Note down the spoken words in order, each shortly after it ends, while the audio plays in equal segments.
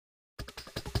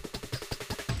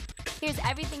Here's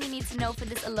everything you need to know for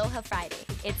this Aloha Friday.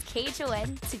 It's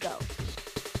KHON to go.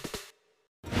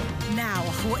 Now,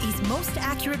 Hawaii's most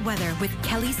accurate weather with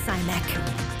Kelly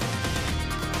Simek.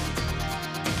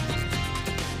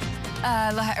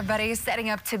 Aloha, everybody. Setting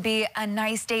up to be a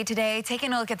nice day today.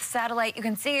 Taking a look at the satellite, you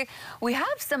can see we have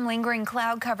some lingering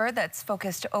cloud cover that's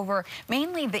focused over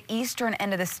mainly the eastern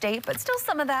end of the state, but still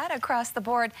some of that across the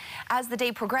board. As the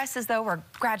day progresses, though, we're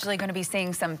gradually going to be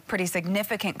seeing some pretty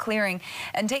significant clearing.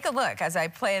 And take a look as I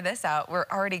play this out. We're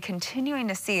already continuing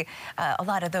to see a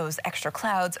lot of those extra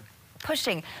clouds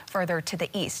pushing further to the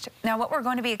east. Now, what we're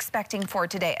going to be expecting for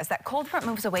today as that cold front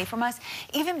moves away from us,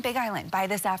 even Big Island by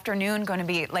this afternoon going to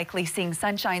be likely seeing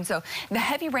sunshine. So the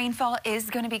heavy rainfall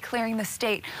is going to be clearing the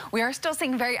state. We are still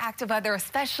seeing very active weather,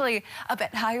 especially up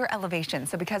at higher elevations.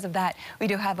 So because of that, we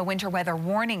do have a winter weather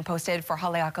warning posted for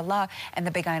Haleakala and the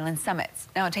Big Island summits.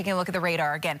 Now, taking a look at the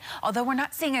radar again, although we're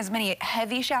not seeing as many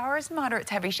heavy showers, moderate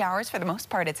to heavy showers, for the most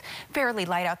part, it's fairly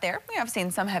light out there. We have seen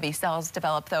some heavy cells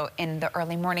develop, though, in the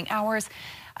early morning hours.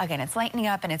 Again, it's lightening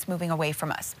up and it's moving away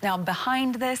from us. Now,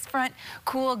 behind this front,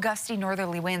 cool, gusty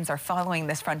northerly winds are following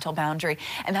this frontal boundary,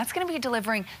 and that's going to be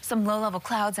delivering some low-level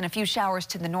clouds and a few showers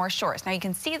to the north shores. Now, you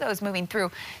can see those moving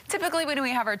through. Typically, when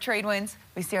we have our trade winds,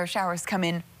 we see our showers come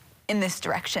in this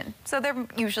direction. So they're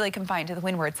usually confined to the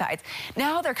windward sides.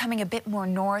 Now they're coming a bit more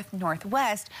north,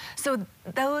 northwest. So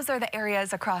those are the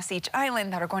areas across each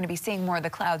island that are going to be seeing more of the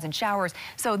clouds and showers.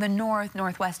 So the north,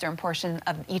 northwestern portion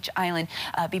of each island,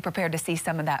 be prepared to see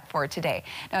some of that for today.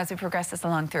 Now, as we progress this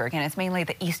along through, again, it's mainly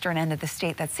the eastern end of the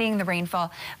state that's seeing the rainfall,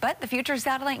 but the future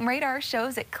satellite and radar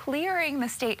shows it clearing the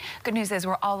state. Good news is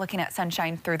we're all looking at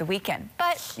sunshine through the weekend,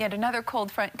 but yet another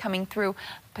cold front coming through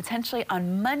potentially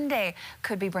on Monday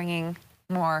could be bringing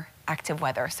more active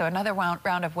weather. So another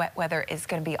round of wet weather is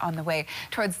going to be on the way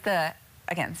towards the,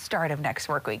 again, start of next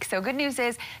work week. So good news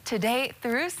is today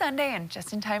through Sunday and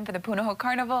just in time for the Punahou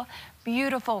Carnival,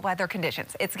 beautiful weather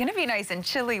conditions. It's going to be nice and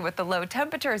chilly with the low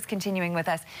temperatures continuing with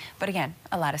us. But again,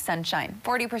 a lot of sunshine.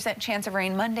 40% chance of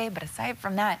rain Monday. But aside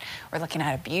from that, we're looking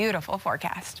at a beautiful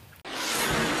forecast.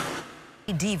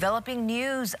 Developing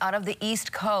news out of the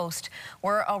East Coast,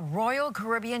 where a Royal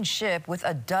Caribbean ship with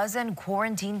a dozen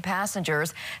quarantined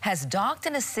passengers has docked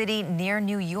in a city near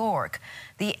New York.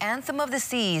 The Anthem of the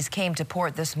Seas came to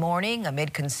port this morning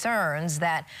amid concerns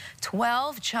that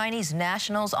 12 Chinese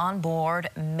nationals on board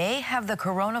may have the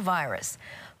coronavirus.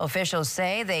 Officials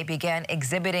say they began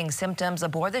exhibiting symptoms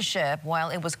aboard the ship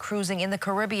while it was cruising in the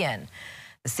Caribbean.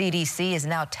 The CDC is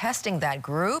now testing that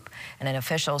group, and an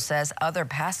official says other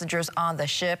passengers on the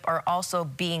ship are also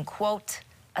being, quote,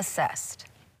 assessed.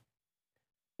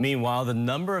 Meanwhile, the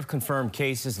number of confirmed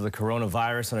cases of the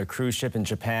coronavirus on a cruise ship in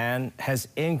Japan has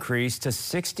increased to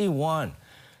 61.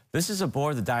 This is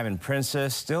aboard the Diamond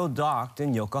Princess, still docked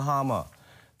in Yokohama.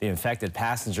 The infected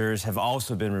passengers have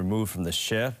also been removed from the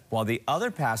ship, while the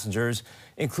other passengers,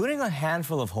 including a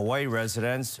handful of Hawaii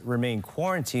residents, remain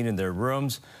quarantined in their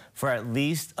rooms for at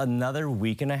least another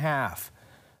week and a half.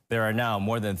 There are now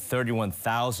more than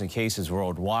 31,000 cases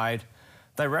worldwide.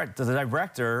 The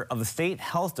director of the State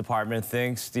Health Department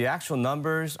thinks the actual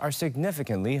numbers are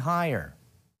significantly higher.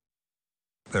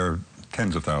 There are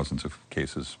tens of thousands of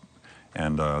cases,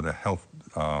 and the health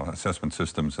assessment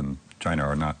systems in China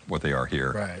are not what they are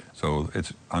here. Right. So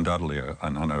it's undoubtedly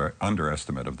an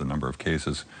underestimate of the number of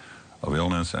cases of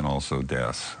illness and also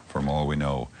deaths. From all we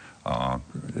know,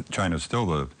 China is still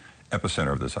the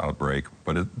epicenter of this outbreak,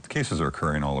 but cases are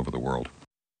occurring all over the world.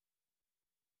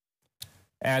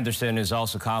 Anderson is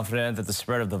also confident that the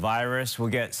spread of the virus will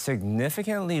get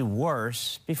significantly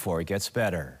worse before it gets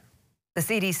better. The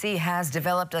CDC has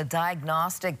developed a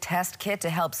diagnostic test kit to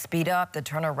help speed up the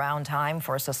turnaround time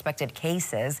for suspected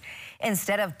cases.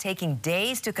 Instead of taking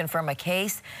days to confirm a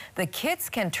case, the kits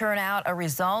can turn out a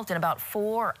result in about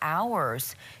 4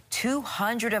 hours.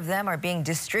 200 of them are being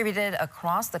distributed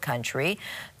across the country.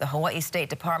 The Hawaii State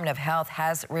Department of Health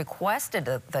has requested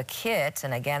the kit,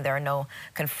 and again, there are no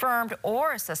confirmed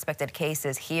or suspected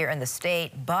cases here in the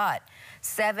state, but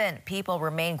 7 people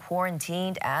remain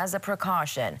quarantined as a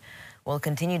precaution. We'll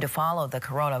continue to follow the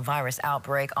coronavirus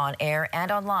outbreak on air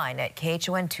and online at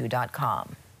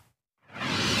KHON2.com.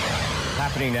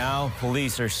 Happening now,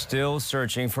 police are still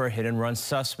searching for a hit-and-run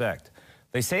suspect.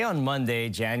 They say on Monday,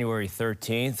 January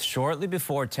 13th, shortly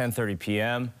before 10:30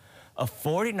 p.m., a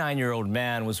 49-year-old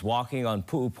man was walking on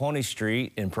Pu'uponi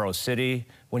Street in Pearl City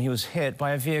when he was hit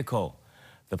by a vehicle.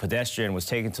 The pedestrian was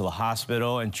taken to the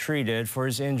hospital and treated for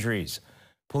his injuries.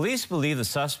 Police believe the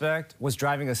suspect was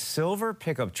driving a silver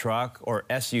pickup truck, or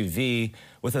SUV,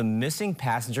 with a missing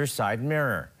passenger side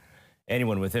mirror.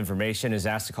 Anyone with information is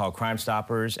asked to call Crime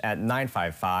Stoppers at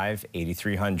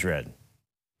 955-8300.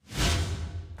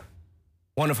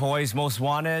 One of Hawaii's most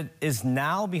wanted is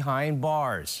now behind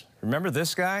bars. Remember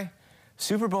this guy?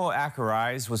 Superbo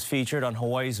Akarais was featured on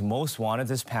Hawaii's Most Wanted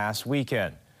this past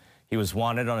weekend. He was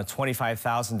wanted on a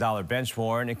 $25,000 bench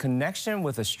warrant in connection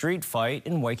with a street fight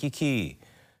in Waikiki.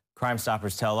 Crime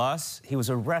Stoppers tell us he was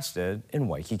arrested in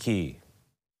Waikiki.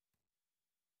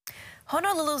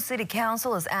 Honolulu City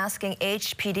Council is asking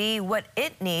HPD what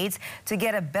it needs to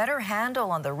get a better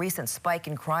handle on the recent spike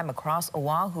in crime across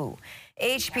Oahu.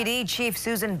 HPD Chief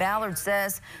Susan Ballard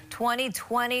says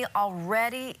 2020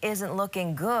 already isn't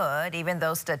looking good, even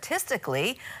though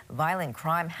statistically, violent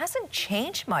crime hasn't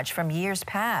changed much from years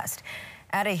past.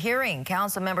 At a hearing,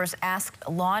 council members asked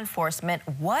law enforcement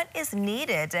what is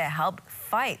needed to help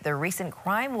fight the recent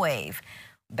crime wave.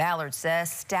 Ballard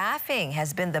says staffing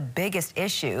has been the biggest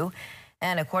issue.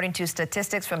 And according to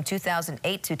statistics from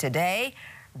 2008 to today,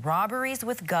 robberies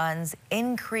with guns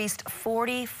increased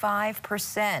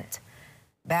 45%.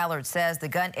 Ballard says the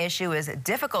gun issue is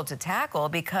difficult to tackle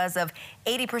because of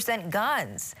 80%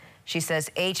 guns. She says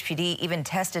HPD even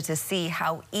tested to see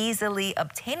how easily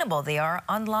obtainable they are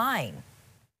online.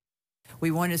 We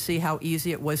wanted to see how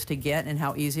easy it was to get and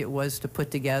how easy it was to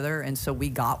put together, and so we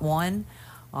got one.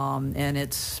 And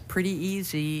it's pretty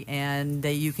easy, and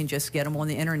you can just get them on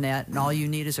the internet, and all you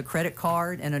need is a credit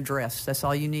card and address. That's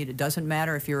all you need. It doesn't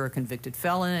matter if you're a convicted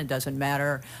felon. It doesn't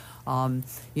matter,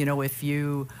 you know, if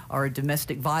you are a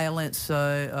domestic violence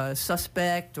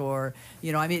suspect, or,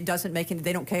 you know, I mean, it doesn't make any,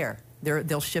 they don't care.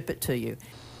 They'll ship it to you.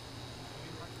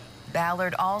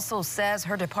 Ballard also says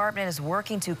her department is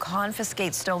working to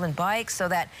confiscate stolen bikes so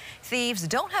that thieves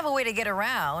don't have a way to get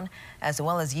around, as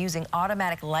well as using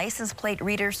automatic license plate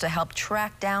readers to help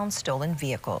track down stolen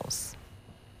vehicles.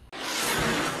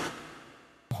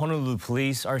 Honolulu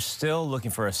police are still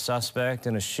looking for a suspect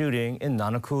in a shooting in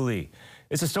Nanakuli.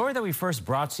 It's a story that we first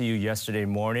brought to you yesterday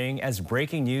morning as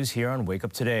breaking news here on Wake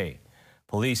Up Today.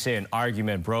 Police say an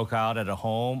argument broke out at a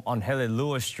home on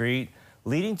Helelua Street,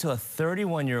 leading to a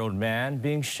 31-year-old man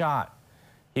being shot.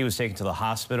 He was taken to the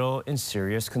hospital in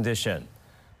serious condition.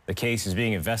 The case is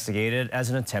being investigated as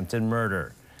an attempted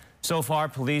murder. So far,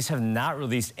 police have not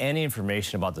released any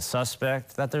information about the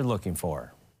suspect that they're looking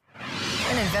for.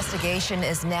 An investigation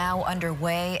is now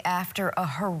underway after a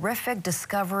horrific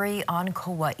discovery on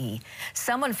Kauai.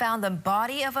 Someone found the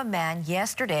body of a man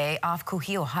yesterday off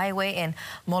Kuhio Highway in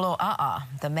Moloa'a.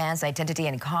 The man's identity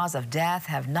and cause of death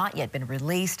have not yet been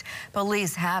released.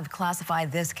 Police have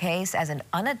classified this case as an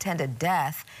unattended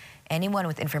death. Anyone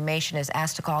with information is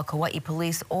asked to call Kauai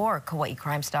Police or Kauai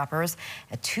Crime Stoppers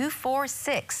at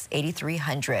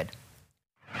 246-8300.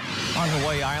 On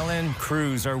Hawaii Island,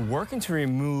 crews are working to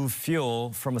remove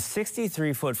fuel from a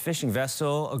 63-foot fishing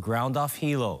vessel aground off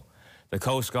Hilo. The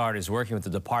Coast Guard is working with the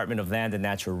Department of Land and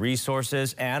Natural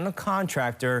Resources and a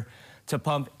contractor to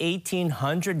pump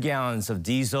 1,800 gallons of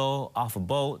diesel off a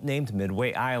boat named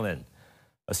Midway Island.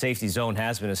 A safety zone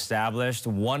has been established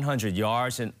 100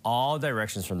 yards in all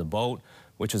directions from the boat,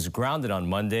 which was grounded on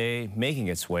Monday, making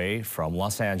its way from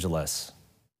Los Angeles.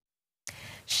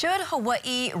 Should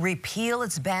Hawaii repeal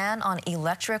its ban on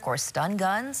electric or stun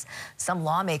guns? Some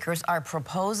lawmakers are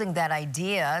proposing that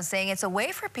idea, saying it's a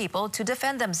way for people to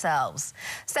defend themselves.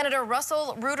 Senator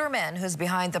Russell Ruderman, who's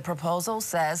behind the proposal,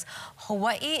 says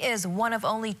Hawaii is one of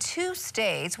only 2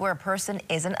 states where a person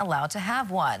isn't allowed to have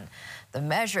one. The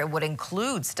measure would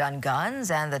include stun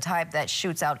guns and the type that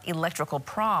shoots out electrical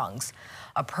prongs.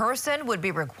 A person would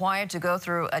be required to go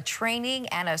through a training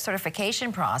and a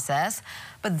certification process,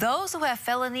 but those who have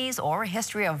felonies or a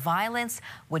history of violence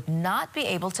would not be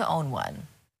able to own one.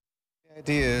 The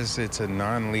idea is it's a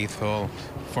non-lethal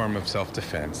form of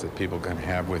self-defense that people can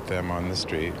have with them on the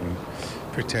street and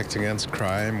protect against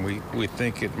crime. We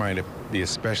think it might be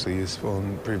especially useful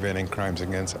in preventing crimes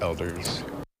against elders.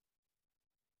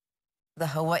 The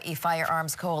Hawaii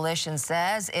Firearms Coalition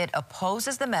says it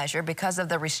opposes the measure because of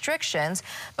the restrictions,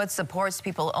 but supports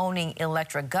people owning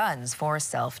electric guns for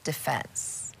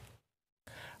self-defense.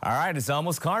 All right, it's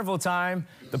almost carnival time.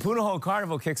 The Punahou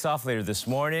Carnival kicks off later this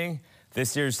morning.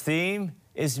 This year's theme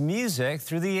is music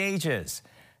through the ages.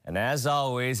 And as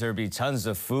always, there'll be tons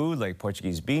of food like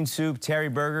Portuguese bean soup, terry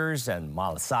burgers, and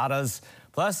malasadas,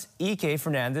 plus E.K.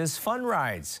 Fernandez fun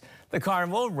rides. The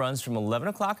carnival runs from 11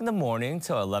 o'clock in the morning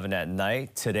till 11 at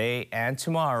night, today and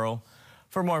tomorrow.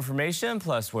 For more information,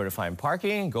 plus where to find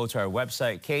parking, go to our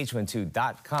website,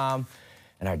 KH12.com.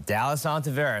 And our Dallas on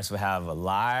Tavares will have a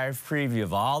live preview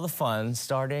of all the fun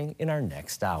starting in our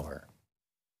next hour.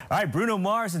 All right, Bruno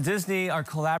Mars and Disney are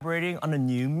collaborating on a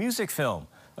new music film.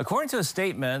 According to a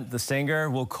statement, the singer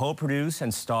will co-produce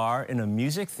and star in a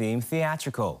music-themed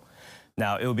theatrical.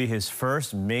 Now, it will be his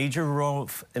first major role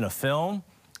in a film.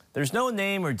 There's no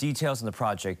name or details on the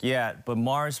project yet, but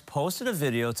Mars posted a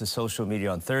video to social media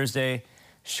on Thursday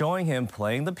showing him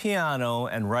playing the piano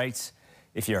and writes,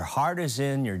 "If your heart is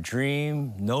in your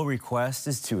dream, no request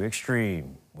is too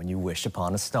extreme when you wish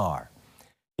upon a star."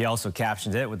 He also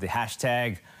captioned it with the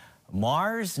hashtag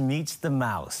Mars meets the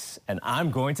mouse, and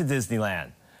I'm going to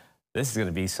Disneyland. This is going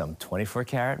to be some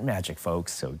 24-karat magic,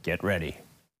 folks, so get ready.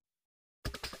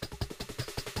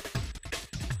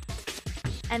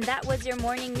 And that was your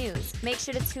morning news. Make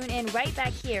sure to tune in right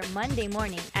back here Monday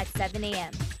morning at 7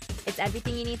 a.m. It's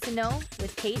everything you need to know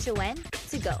with KHON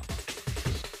to go.